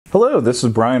Hello, this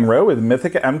is Brian Rowe with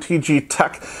Mythic MTG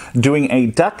Tech, doing a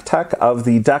deck tech of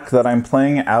the deck that I'm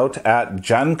playing out at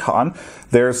Gen Con.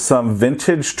 There's some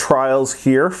vintage trials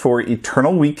here for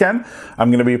Eternal Weekend.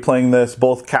 I'm going to be playing this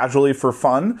both casually for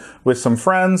fun with some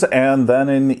friends, and then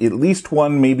in at least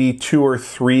one, maybe two or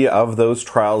three of those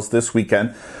trials this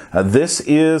weekend. This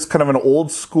is kind of an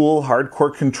old school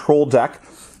hardcore control deck.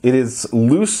 It is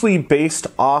loosely based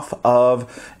off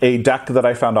of a deck that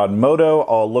I found on Moto.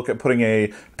 I'll look at putting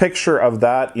a picture of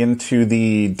that into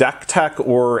the deck tech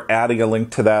or adding a link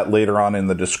to that later on in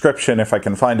the description if I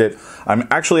can find it. I'm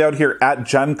actually out here at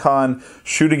Gen Con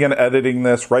shooting and editing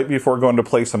this right before going to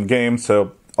play some games,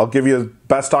 so I'll give you the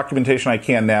best documentation I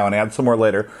can now and add some more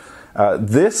later.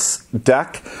 This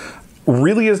deck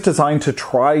really is designed to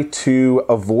try to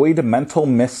avoid mental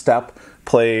misstep,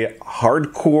 play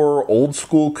hardcore, old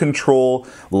school control,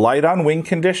 light on win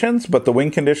conditions, but the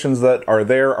win conditions that are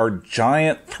there are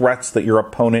giant threats that your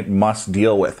opponent must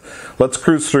deal with. Let's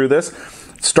cruise through this.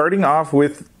 Starting off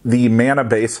with the mana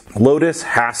base, Lotus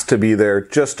has to be there,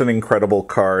 just an incredible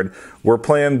card. We're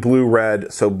playing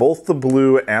blue-red, so both the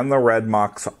blue and the red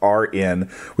Mox are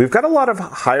in. We've got a lot of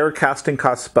higher casting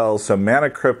cost spells, so Mana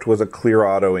Crypt was a clear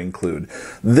auto include.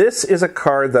 This is a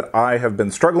card that I have been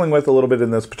struggling with a little bit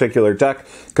in this particular deck,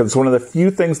 because it's one of the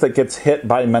few things that gets hit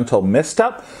by mental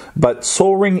misstep, but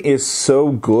Sol Ring is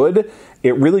so good,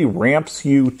 it really ramps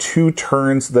you 2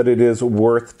 turns that it is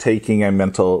worth taking a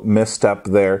mental misstep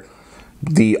there.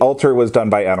 The altar was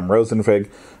done by Adam Rosenvig.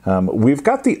 We've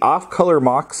got the off-color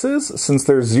Moxes. Since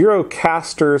there's 0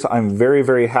 casters, I'm very,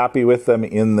 very happy with them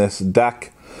in this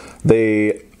deck.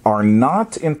 They are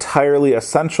not entirely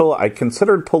essential. I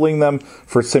considered pulling them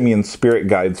for Simian Spirit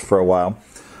Guides for a while.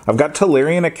 I've got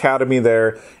Tolarian Academy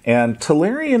there, and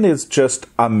Tolarian is just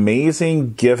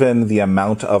amazing given the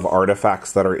amount of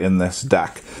artifacts that are in this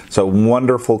deck. So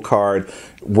wonderful card.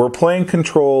 We're playing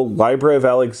control. Library of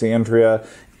Alexandria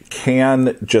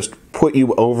can just put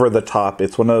you over the top.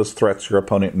 It's one of those threats your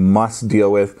opponent must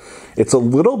deal with. It's a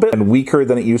little bit weaker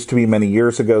than it used to be many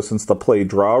years ago since the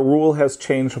play-draw rule has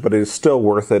changed, but it is still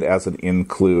worth it as an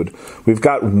include. We've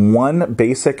got 1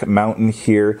 basic mountain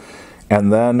here,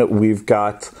 and then we've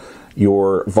got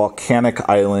your Volcanic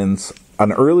Islands.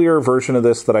 An earlier version of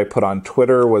this that I put on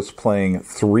Twitter was playing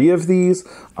 3 of these.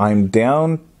 I'm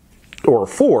down, or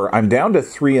 4. I'm down to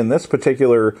 3 in this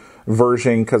particular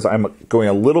version because I'm going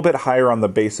a little bit higher on the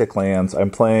basic lands.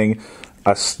 I'm playing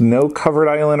a snow-covered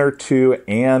island or 2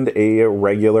 and a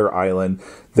regular island.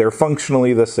 They're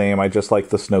functionally the same. I just like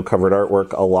the snow-covered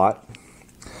artwork a lot.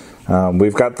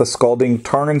 We've got the Scalding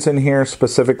Tarns in here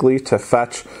specifically to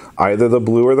fetch either the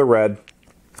blue or the red.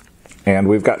 And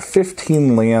we've got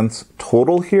 15 lands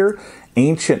total here.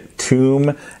 Ancient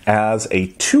Tomb as a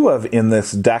 2 of in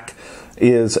this deck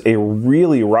is a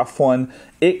really rough one.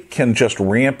 It can just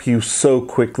ramp you so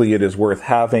quickly it is worth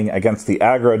having. Against the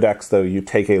aggro decks, though, you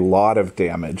take a lot of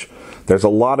damage. There's a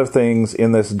lot of things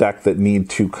in this deck that need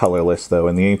 2 colorless, though,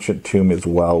 and the Ancient Tomb is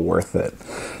well worth it.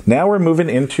 Now we're moving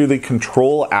into the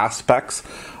control aspects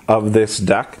of this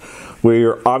deck.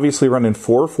 We're obviously running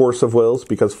 4 Force of Wills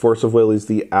because Force of Will is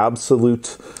the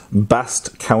absolute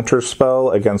best counter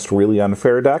spell against really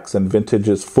unfair decks, and Vintage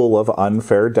is full of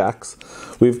unfair decks.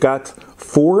 We've got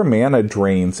 4 mana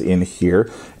drains in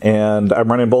here, and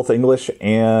I'm running both English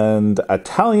and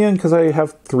Italian because I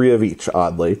have 3 of each,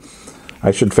 oddly. I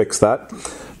should fix that.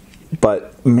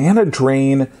 But mana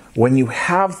drain, when you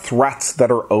have threats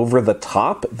that are over the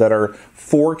top, that are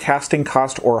 4 casting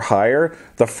cost or higher,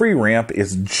 the free ramp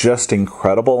is just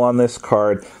incredible on this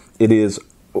card. It is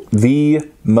the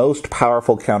most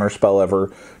powerful counterspell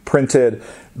ever printed.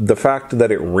 The fact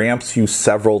that it ramps you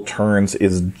several turns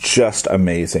is just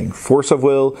amazing. Force of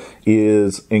Will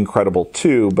is incredible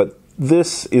too, but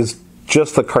this is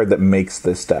just the card that makes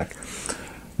this deck.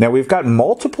 Now we've got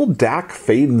multiple Dack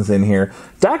Faydens in here.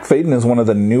 Dack Fayden is one of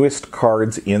the newest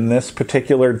cards in this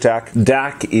particular deck.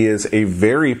 Dack is a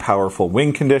very powerful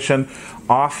win condition,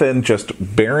 often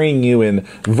just burying you in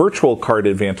virtual card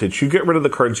advantage. You get rid of the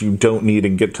cards you don't need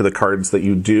and get to the cards that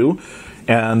you do,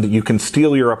 and you can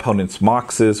steal your opponent's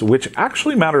Moxes, which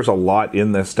actually matters a lot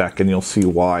in this deck, and you'll see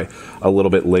why a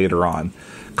little bit later on.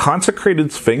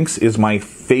 Consecrated Sphinx is my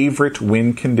favorite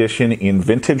win condition in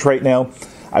Vintage right now.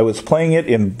 I was playing it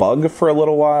in Bug for a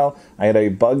little while. I had a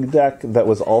Bug deck that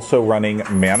was also running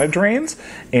mana drains,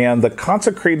 and the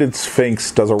Consecrated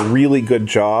Sphinx does a really good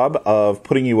job of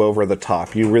putting you over the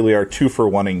top. You really are 2 for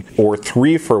 1-ing or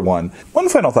 3 for 1. One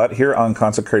final thought here on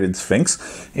Consecrated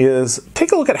Sphinx is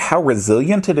take a look at how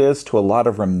resilient it is to a lot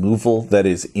of removal that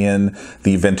is in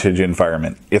the Vintage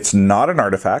environment. It's not an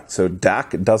artifact, so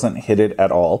Dack doesn't hit it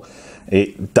at all.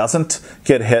 It doesn't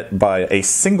get hit by a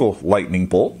single lightning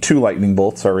bolt. 2 lightning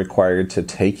bolts are required to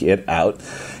take it out.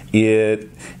 It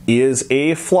is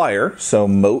a flyer, so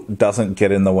moat doesn't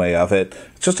get in the way of it.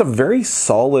 It's just a very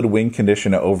solid win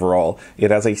condition overall. It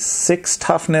has a 6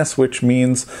 toughness, which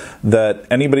means that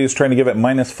anybody who's trying to give it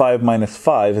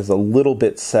 -5/-5 is a little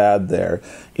bit sad there.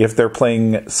 If they're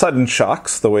playing sudden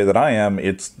shocks the way that I am,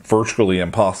 it's virtually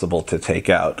impossible to take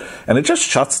out. And it just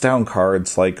shuts down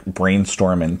cards like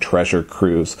Brainstorm and Treasure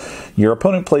Cruise. Your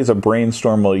opponent plays a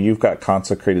Brainstorm while you've got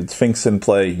Consecrated Sphinx in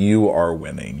play, you are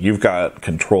winning. You've got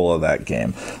control of that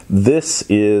game. This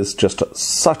is just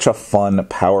such a fun,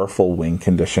 powerful win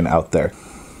condition out there.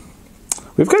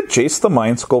 We've got Jace the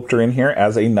Mind Sculptor in here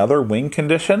as another win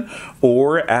condition,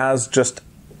 or as just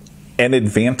an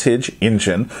advantage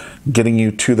engine, getting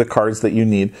you to the cards that you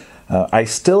need. I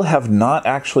still have not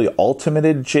actually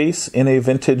ultimated Jace in a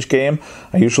vintage game.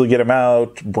 I usually get him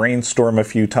out, brainstorm a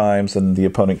few times, and the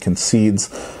opponent concedes.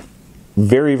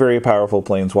 Very, very powerful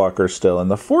Planeswalker still, and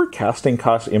the forecasting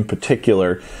cost in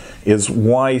particular is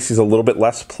why he sees a little bit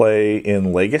less play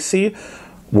in Legacy,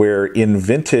 where in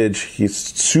Vintage he's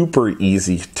super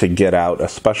easy to get out,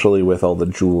 especially with all the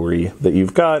jewelry that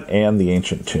you've got and the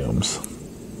Ancient Tombs.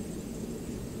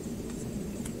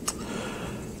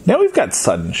 Now we've got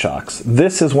Sudden Shocks.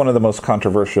 This is one of the most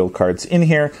controversial cards in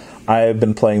here. I've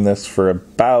been playing this for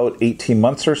about 18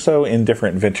 months or so in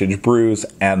different vintage brews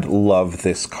and love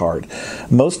this card.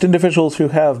 Most individuals who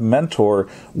have Mentor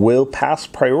will pass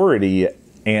priority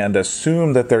and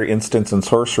assume that their instants and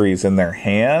sorceries in their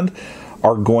hand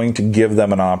are going to give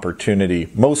them an opportunity,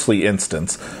 mostly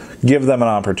instants, give them an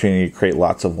opportunity to create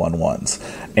lots of 1/1s.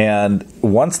 And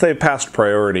once they've passed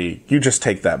priority, you just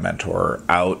take that Mentor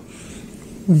out.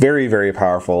 Very, very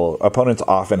powerful. Opponents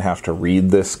often have to read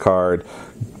this card.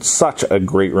 Such a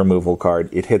great removal card.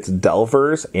 It hits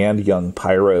Delvers and Young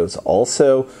Pyros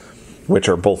also, which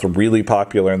are both really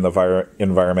popular in the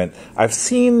environment. I've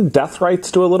seen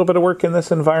Deathrights do a little bit of work in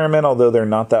this environment, although they're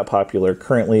not that popular.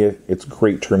 Currently, it's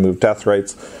great to remove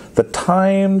Deathrights. The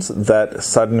times that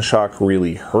Sudden Shock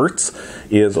really hurts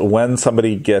is when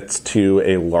somebody gets to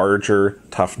a larger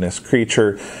toughness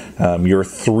creature. Your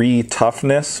 3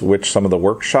 toughness, which some of the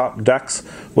workshop decks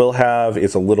will have,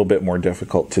 is a little bit more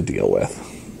difficult to deal with.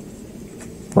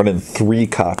 Running 3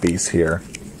 copies here.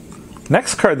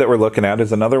 Next card that we're looking at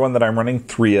is another one that I'm running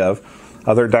 3 of.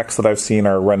 Other decks that I've seen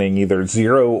are running either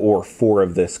 0 or 4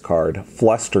 of this card,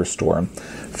 Flusterstorm.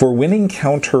 For winning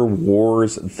counter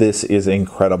wars, this is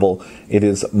incredible. It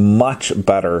is much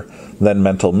better than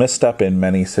Mental Misstep in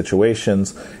many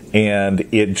situations, and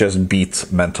it just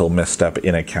beats Mental Misstep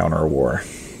in a counter war.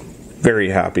 Very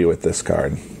happy with this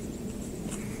card.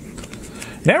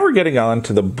 Now we're getting on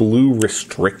to the blue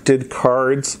restricted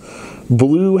cards.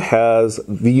 Blue has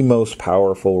the most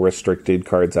powerful restricted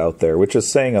cards out there, which is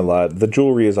saying a lot. The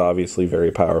jewelry is obviously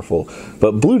very powerful,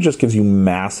 but blue just gives you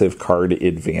massive card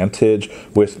advantage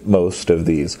with most of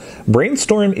these.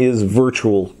 Brainstorm is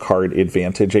virtual card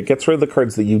advantage. It gets rid of the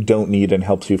cards that you don't need and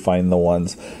helps you find the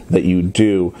ones that you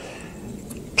do.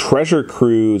 Treasure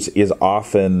Cruise is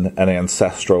often an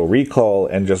Ancestral Recall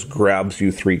and just grabs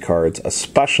you 3 cards,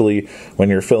 especially when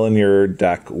you're filling your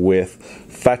deck with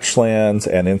fetch lands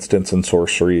and instants and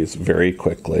sorceries very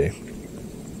quickly.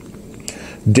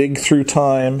 Dig Through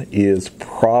Time is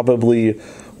probably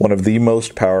one of the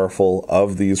most powerful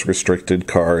of these restricted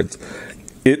cards.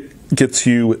 It gets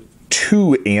you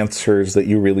 2 answers that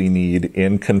you really need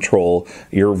in control.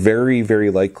 You're very,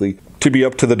 very likely to be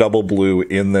up to the double blue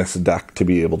in this deck to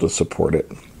be able to support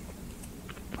it.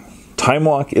 Time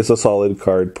Walk is a solid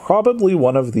card, probably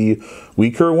one of the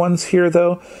weaker ones here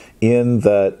though, in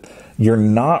that you're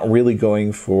not really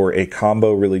going for a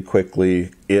combo really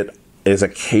quickly. It is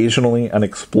occasionally an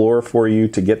explore for you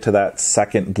to get to that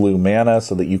second blue mana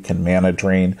so that you can mana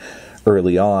drain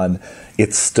early on.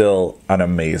 It's still an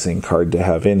amazing card to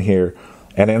have in here.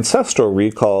 And Ancestral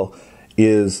Recall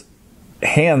is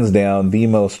hands down the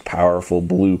most powerful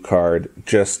blue card.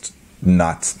 Just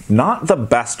nuts. Not the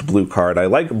best blue card. I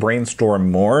like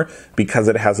Brainstorm more because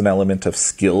it has an element of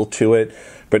skill to it,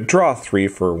 but draw 3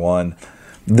 for 1.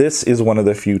 This is one of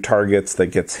the few targets that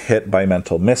gets hit by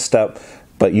Mental Misstep,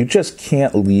 but you just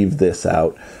can't leave this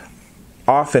out.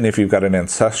 Often if you've got an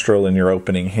Ancestral in your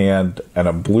opening hand and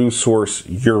a blue source,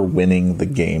 you're winning the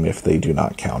game if they do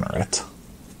not counter it.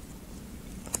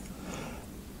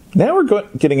 Now we're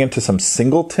getting into some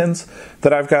singletons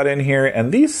that I've got in here,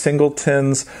 and these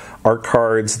singletons are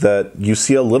cards that you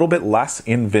see a little bit less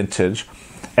in Vintage.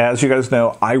 As you guys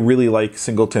know, I really like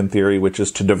singleton theory, which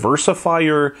is to diversify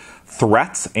your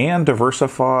threats and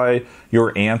diversify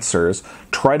your answers.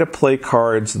 Try to play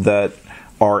cards that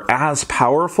are as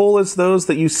powerful as those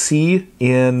that you see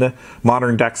in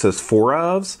modern decks as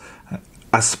 4-ofs,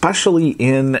 especially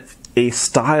in a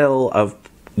style of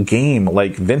game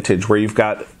like Vintage where you've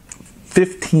got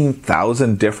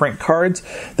 15,000 different cards.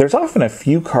 There's often a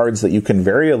few cards that you can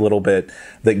vary a little bit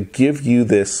that give you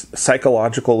this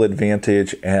psychological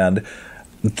advantage and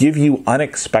give you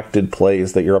unexpected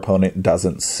plays that your opponent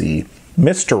doesn't see.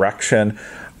 Misdirection.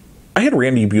 I had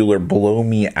Randy Buehler blow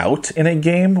me out in a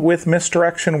game with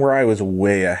Misdirection where I was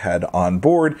way ahead on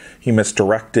board. He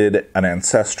misdirected an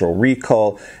Ancestral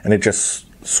Recall, and it just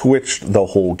switched the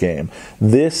whole game.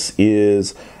 This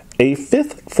is a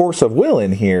 5th Force of Will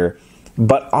in here,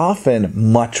 but often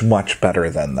much, much better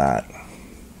than that.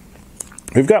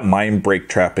 We've got Mindbreak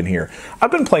Trap in here.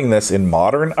 I've been playing this in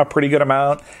Modern a pretty good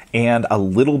amount, and a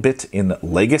little bit in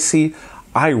Legacy.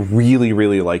 I really,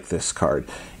 really like this card.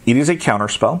 It is a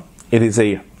counterspell. It is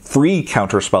a free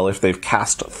counterspell if they've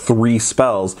cast 3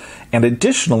 spells, and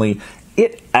additionally,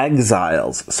 it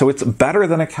exiles. So it's better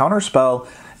than a counterspell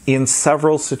in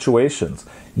several situations.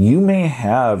 You may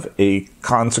have a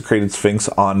Consecrated Sphinx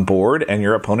on board and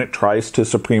your opponent tries to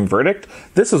Supreme Verdict.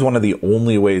 This is one of the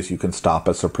only ways you can stop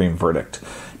a Supreme Verdict.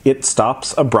 It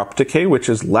stops Abrupt Decay, which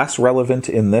is less relevant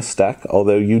in this deck,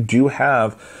 although you do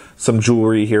have some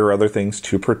jewelry here or other things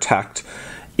to protect.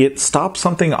 It stops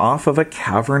something off of a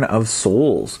Cavern of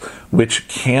Souls, which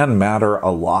can matter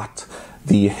a lot.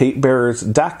 The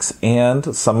Hatebearers decks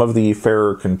and some of the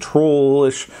Fairer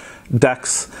Control-ish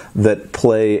decks that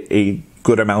play a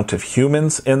good amount of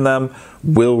humans in them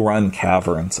will run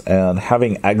Caverns, and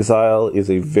having Exile is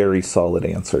a very solid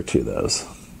answer to those.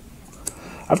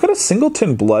 I've got a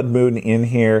Singleton Blood Moon in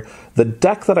here. The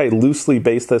deck that I loosely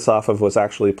based this off of was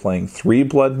actually playing 3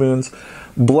 Blood Moons.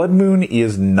 Blood Moon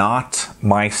is not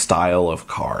my style of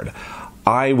card.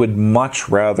 I would much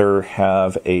rather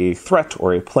have a threat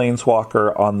or a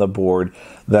planeswalker on the board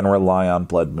than rely on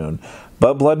Blood Moon.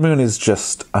 But Blood Moon is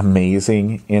just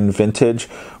amazing in Vintage.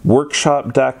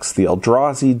 Workshop decks, the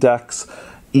Eldrazi decks,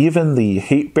 even the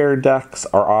Hatebear decks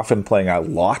are often playing a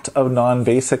lot of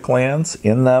non-basic lands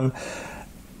in them.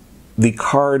 The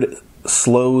card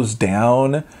slows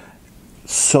down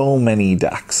so many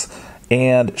decks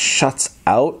and shuts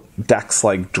out decks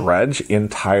like Dredge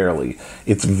entirely.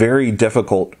 It's very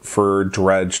difficult for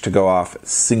Dredge to go off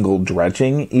single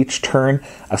dredging each turn,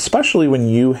 especially when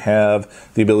you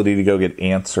have the ability to go get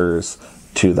answers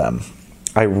to them.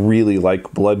 I really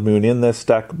like Blood Moon in this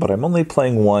deck, but I'm only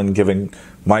playing 1 given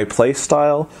my play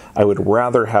style. I would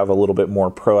rather have a little bit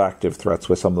more proactive threats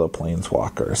with some of the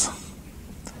planeswalkers.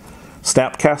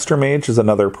 Snapcaster Mage is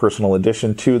another personal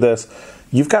addition to this.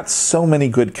 You've got so many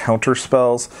good counter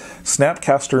spells.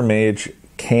 Snapcaster Mage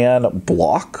can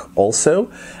block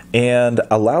also and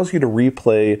allows you to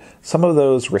replay some of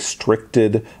those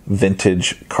restricted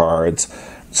Vintage cards.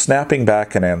 Snapping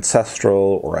back an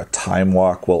Ancestral or a Time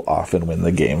Walk will often win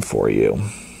the game for you.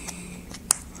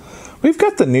 We've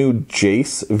got the new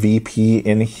Jace VP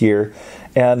in here,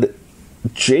 and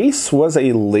Jace was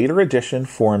a later addition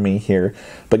for me here,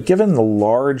 but given the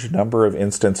large number of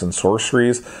instants and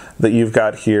sorceries that you've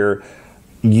got here,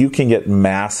 you can get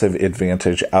massive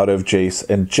advantage out of Jace,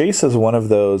 and Jace is one of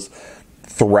those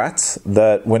threats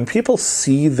that when people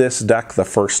see this deck the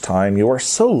first time, you are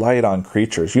so light on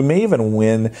creatures. You may even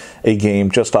win a game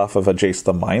just off of a Jace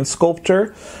the Mind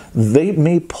Sculptor. They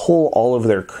may pull all of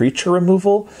their creature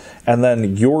removal, and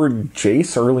then your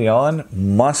Jace early on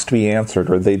must be answered,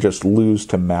 or they just lose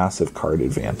to massive card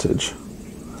advantage.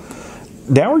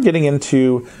 Now we're getting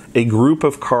into a group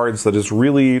of cards that is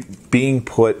really being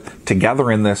put together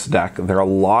in this deck. They're a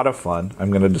lot of fun.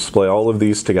 I'm going to display all of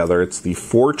these together. It's the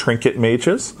 4 Trinket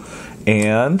Mages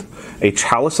and a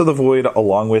Chalice of the Void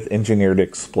along with Engineered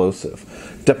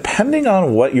Explosive. Depending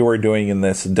on what you are doing in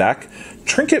this deck,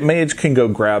 Trinket Mage can go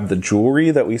grab the jewelry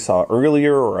that we saw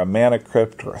earlier, or a Mana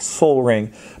Crypt, or a Soul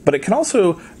Ring, but it can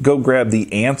also go grab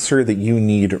the answer that you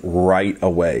need right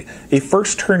away. A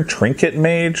first turn Trinket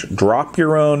Mage, drop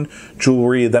your own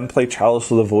jewelry, then play Chalice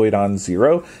of the Void on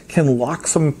 0, can lock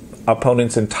some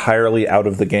opponents entirely out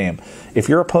of the game. If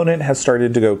your opponent has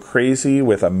started to go crazy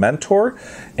with a Mentor,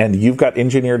 and you've got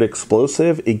Engineered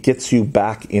Explosive, it gets you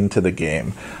back into the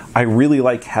game. I really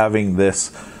like having this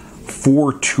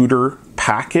 4 tutor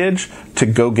package to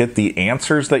go get the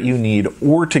answers that you need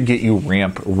or to get you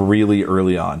ramp really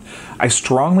early on. I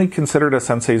strongly considered a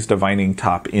Sensei's Divining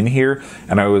Top in here,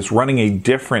 and I was running a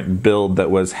different build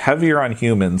that was heavier on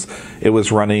humans. It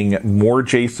was running more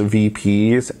Jace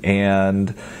VPs,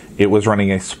 and it was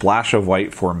running a splash of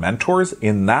white for Mentors.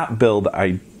 In that build,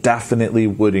 I definitely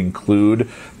would include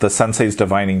the Sensei's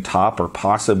Divining Top, or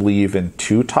possibly even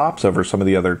 2 tops over some of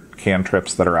the other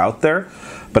cantrips that are out there.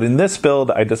 But in this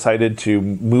build, I decided to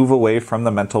move away from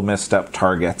the Mental Misstep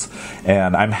targets,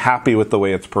 and I'm happy with the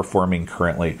way it's performing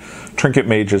currently. Trinket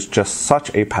Mage is just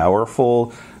such a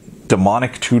powerful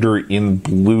demonic tutor in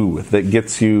blue that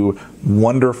gets you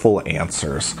wonderful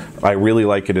answers. I really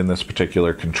like it in this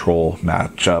particular control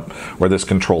matchup, or this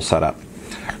control setup.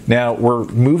 Now, we're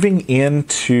moving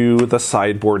into the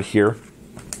sideboard here.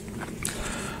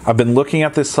 I've been looking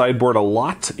at this sideboard a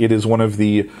lot. It is one of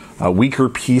the weaker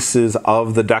pieces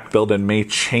of the deck build and may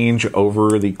change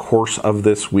over the course of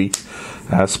this week,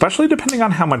 especially depending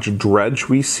on how much dredge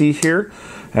we see here.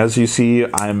 As you see,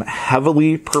 I'm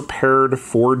heavily prepared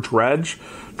for dredge.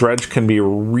 Dredge can be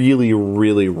really,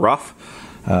 really rough.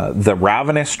 The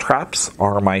Ravenous Traps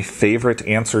are my favorite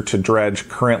answer to dredge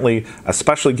currently,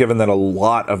 especially given that a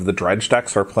lot of the dredge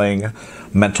decks are playing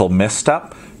Mental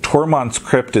Misstep. Tormod's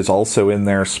Crypt is also in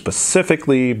there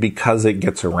specifically because it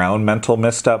gets around Mental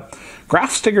Misstep.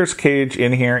 Grafstigger's Cage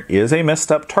in here is a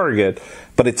misstep target,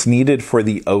 but it's needed for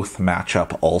the Oath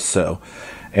matchup also.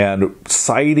 And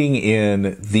siding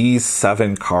in these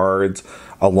 7 cards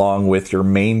along with your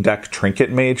main deck Trinket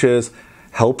Mages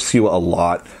helps you a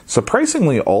lot.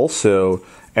 Surprisingly also,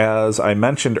 as I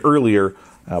mentioned earlier,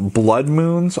 Blood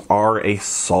Moons are a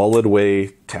solid way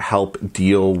to help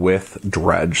deal with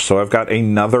dredge. So I've got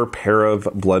another pair of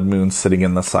Blood Moons sitting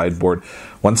in the sideboard.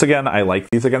 Once again, I like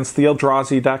these against the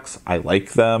Eldrazi decks. I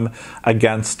like them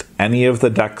against any of the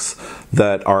decks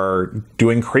that are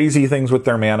doing crazy things with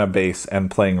their mana base and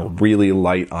playing really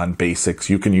light on basics.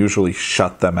 You can usually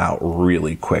shut them out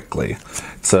really quickly.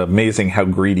 It's amazing how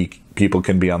greedy people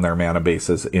can be on their mana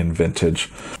bases in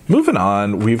Vintage. Moving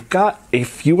on, we've got a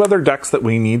few other decks that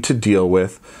we need to deal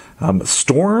with.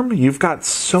 Storm, you've got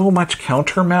so much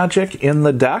counter magic in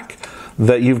the deck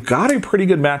that you've got a pretty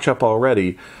good matchup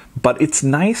already, but it's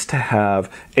nice to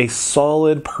have a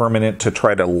solid permanent to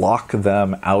try to lock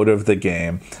them out of the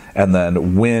game and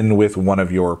then win with one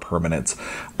of your permanents.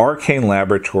 Arcane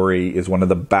Laboratory is one of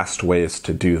the best ways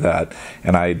to do that,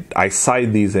 and I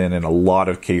side these in a lot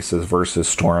of cases versus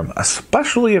Storm,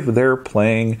 especially if they're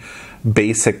playing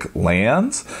basic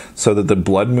lands so that the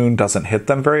Blood Moon doesn't hit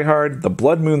them very hard. The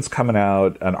Blood Moon's coming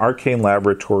out, an Arcane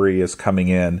Laboratory is coming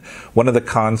in, one of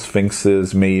the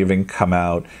Sphinxes may even come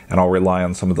out, and I'll rely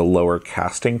on some of the lower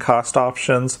casting cost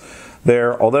options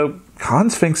there. Although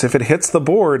Sphinx, if it hits the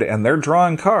board and they're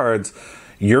drawing cards,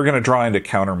 you're going to draw into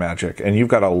counter magic, and you've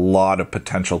got a lot of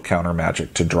potential counter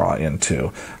magic to draw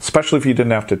into, especially if you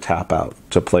didn't have to tap out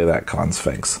to play that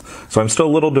Sphinx. So I'm still a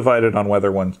little divided on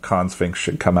whether one Sphinx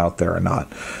should come out there or not.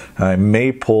 I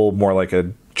may pull more like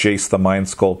a Jace the Mind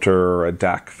Sculptor or a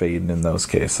Dack Fayden in those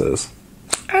cases.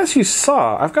 As you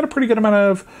saw, I've got a pretty good amount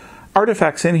of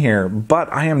artifacts in here,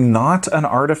 but I am not an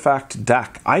artifact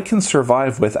deck. I can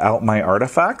survive without my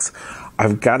artifacts.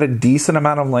 I've got a decent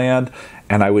amount of land,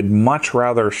 and I would much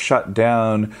rather shut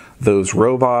down those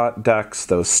robot decks,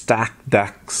 those stack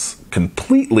decks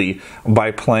completely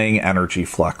by playing Energy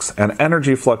Flux. And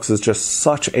Energy Flux is just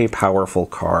such a powerful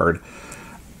card.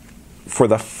 For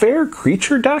the fair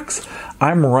creature decks,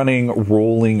 I'm running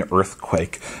Rolling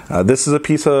Earthquake. This is a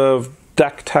piece of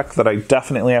deck tech that I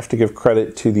definitely have to give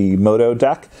credit to the Moto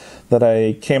deck that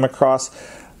I came across.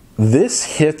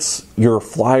 This hits your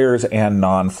flyers and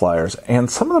non-flyers,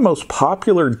 and some of the most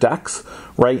popular decks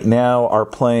right now are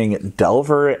playing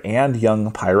Delver and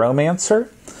Young Pyromancer.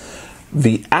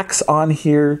 The X on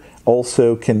here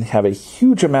also can have a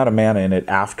huge amount of mana in it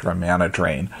after a mana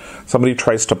drain. Somebody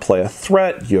tries to play a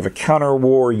threat, you have a counter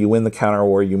war, you win the counter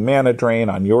war, you mana drain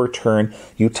on your turn,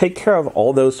 you take care of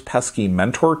all those pesky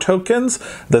mentor tokens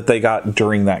that they got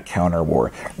during that counter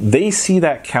war. They see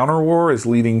that counter war as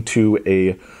leading to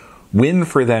a win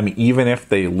for them even if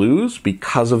they lose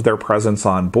because of their presence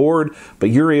on board, but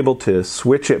you're able to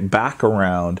switch it back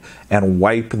around and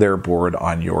wipe their board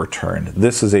on your turn.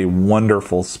 This is a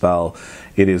wonderful spell.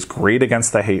 It is great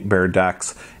against the Hate Bear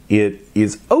decks. It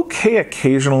is okay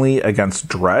occasionally against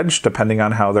Dredge, depending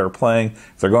on how they're playing.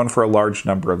 If they're going for a large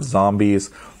number of zombies,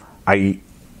 I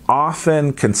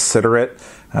often consider it,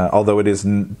 although it is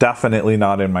definitely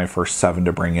not in my first 7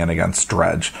 to bring in against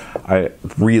Dredge. I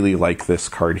really like this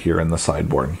card here in the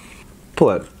sideboard. Pull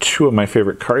out 2 of my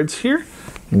favorite cards here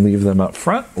and leave them up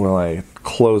front while I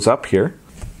close up here.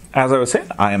 As I was saying,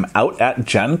 I am out at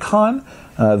Gen Con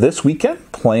this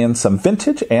weekend playing some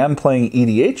Vintage and playing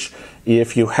EDH.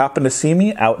 If you happen to see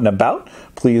me out and about,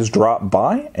 please drop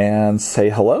by and say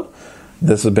hello.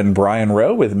 This has been Brian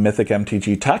Rowe with Mythic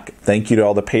MTG Tech. Thank you to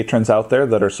all the patrons out there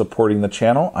that are supporting the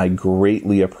channel. I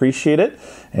greatly appreciate it.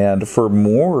 And for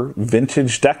more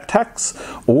vintage deck techs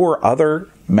or other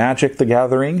Magic the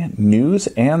Gathering news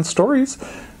and stories,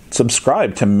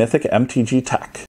 subscribe to Mythic MTG Tech.